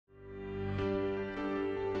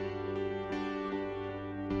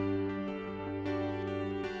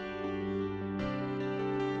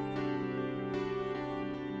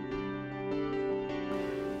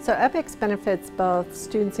So EPICS benefits both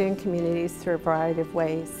students and communities through a variety of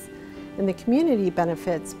ways. And the community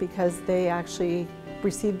benefits because they actually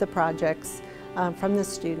receive the projects from the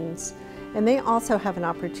students, and they also have an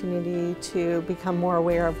opportunity to become more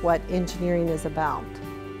aware of what engineering is about.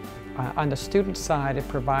 On the student side, it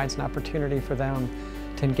provides an opportunity for them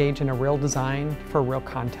to engage in a real design for a real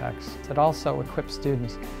context. It also equips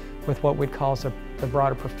students with what we'd call the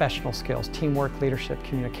broader professional skills, teamwork, leadership,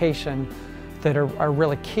 communication, that are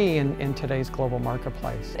really key in today's global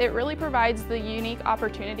marketplace. It really provides the unique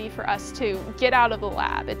opportunity for us to get out of the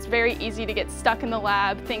lab. It's very easy to get stuck in the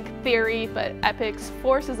lab, think theory, but EPICS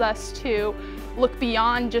forces us to look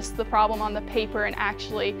beyond just the problem on the paper and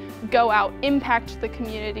actually go out, impact the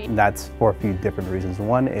community. That's for a few different reasons.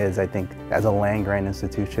 One is, I think, as a land-grant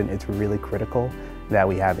institution, it's really critical that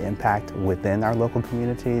we have impact within our local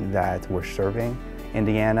community that we're serving.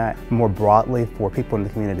 Indiana, more broadly for people in the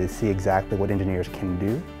community to see exactly what engineers can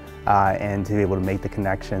do and to be able to make the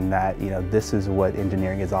connection that, this is what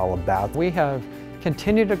engineering is all about. We have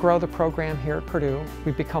continued to grow the program here at Purdue.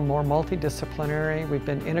 We've become more multidisciplinary. We've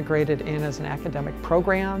been integrated in as an academic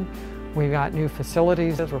program. We've got new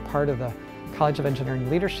facilities. We're part of the College of Engineering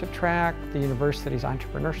Leadership track, the university's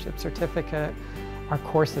entrepreneurship certificate. Our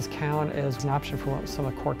courses count as an option for some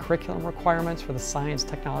of the core curriculum requirements for the science,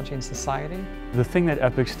 technology, and society. The thing that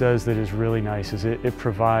EPICS does that is really nice is it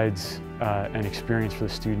provides an experience for the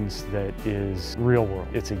students that is real world.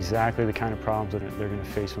 It's exactly the kind of problems that they're going to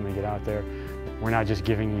face when they get out there. We're not just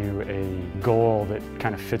giving you a goal that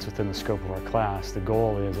kind of fits within the scope of our class. The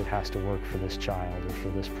goal is it has to work for this child or for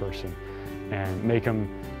this person and make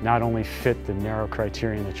them not only fit the narrow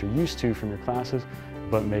criterion that you're used to from your classes,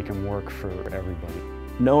 but make them work for everybody.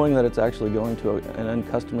 Knowing that it's actually going to an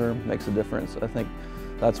end customer makes a difference. I think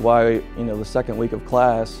that's why, the second week of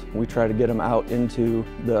class, we try to get them out into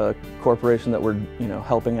the corporation that we're,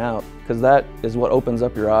 helping out, because that is what opens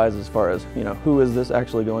up your eyes as far as, who is this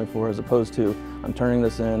actually going for, as opposed to, I'm turning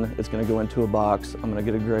this in, it's going to go into a box, I'm going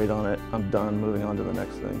to get a grade on it, I'm done, moving on to the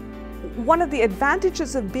next thing. One of the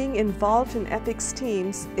advantages of being involved in EPICS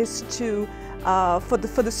teams is to for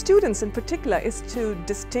the students in particular, is to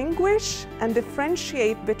distinguish and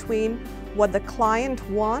differentiate between what the client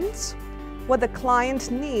wants, what the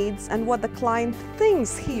client needs, and what the client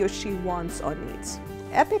thinks he or she wants or needs.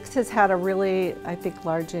 EPICS has had a really, I think,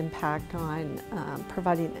 large impact on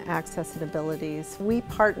providing access and abilities. We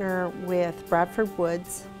partner with Bradford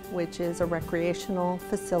Woods, which is a recreational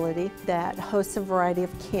facility that hosts a variety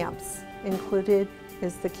of camps. Included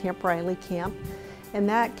is the Camp Riley camp. And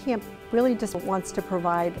that camp really just wants to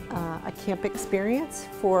provide a camp experience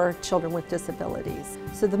for children with disabilities.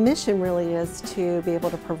 So the mission really is to be able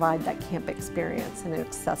to provide that camp experience in an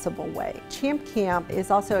accessible way. Champ Camp is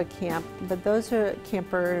also a camp, but those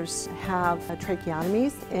campers have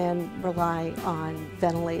tracheotomies and rely on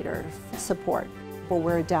ventilator support. Well,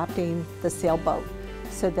 we're adapting the sailboat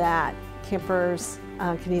so that campers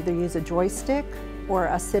can either use a joystick or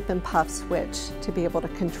a sip and puff switch to be able to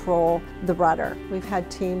control the rudder. We've had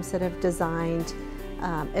teams that have designed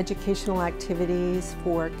educational activities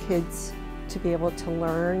for kids to be able to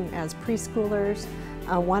learn as preschoolers.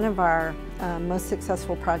 One of our most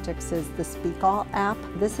successful projects is the Speak All app.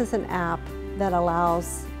 This is an app that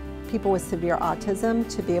allows people with severe autism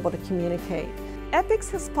to be able to communicate.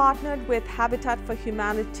 EPICS has partnered with Habitat for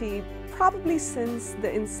Humanity probably since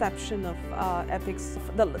the inception of EPICS.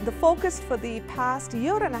 The focus for the past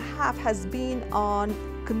year and a half has been on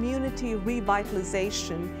community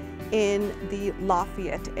revitalization in the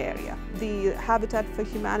Lafayette area. The Habitat for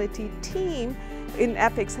Humanity team in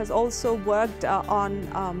EPICS has also worked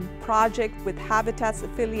on project with Habitat's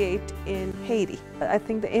affiliate in Haiti. I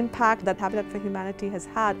think the impact that Habitat for Humanity has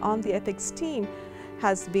had on the EPICS team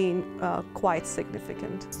has been quite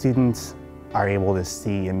significant. Students are able to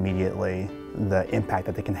see immediately the impact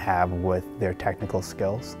that they can have with their technical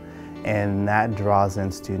skills. And that draws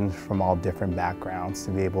in students from all different backgrounds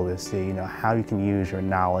to be able to see how you can use your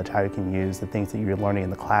knowledge, how you can use the things that you're learning in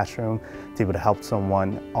the classroom to be able to help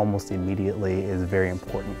someone almost immediately is very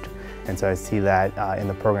important. And so I see that in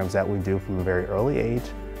the programs that we do from a very early age,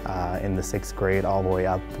 in the 6th grade all the way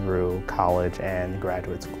up through college and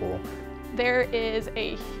graduate school. There is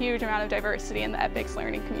a huge amount of diversity in the EPICS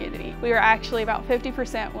learning community. We were actually about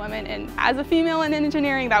 50% women, and as a female in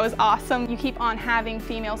engineering, that was awesome. You keep on having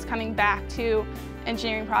females coming back to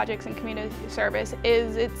engineering projects and community service. It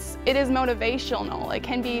is motivational. It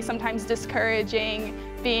can be sometimes discouraging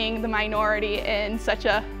being the minority in such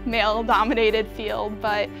a male-dominated field,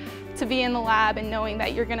 but to be in the lab and knowing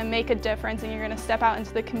that you're going to make a difference and you're going to step out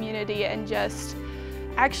into the community and just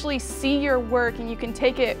actually see your work and you can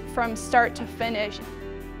take it from start to finish.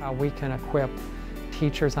 How we can equip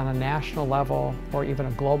teachers on a national level or even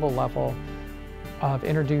a global level of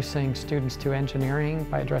introducing students to engineering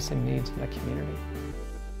by addressing needs in the community.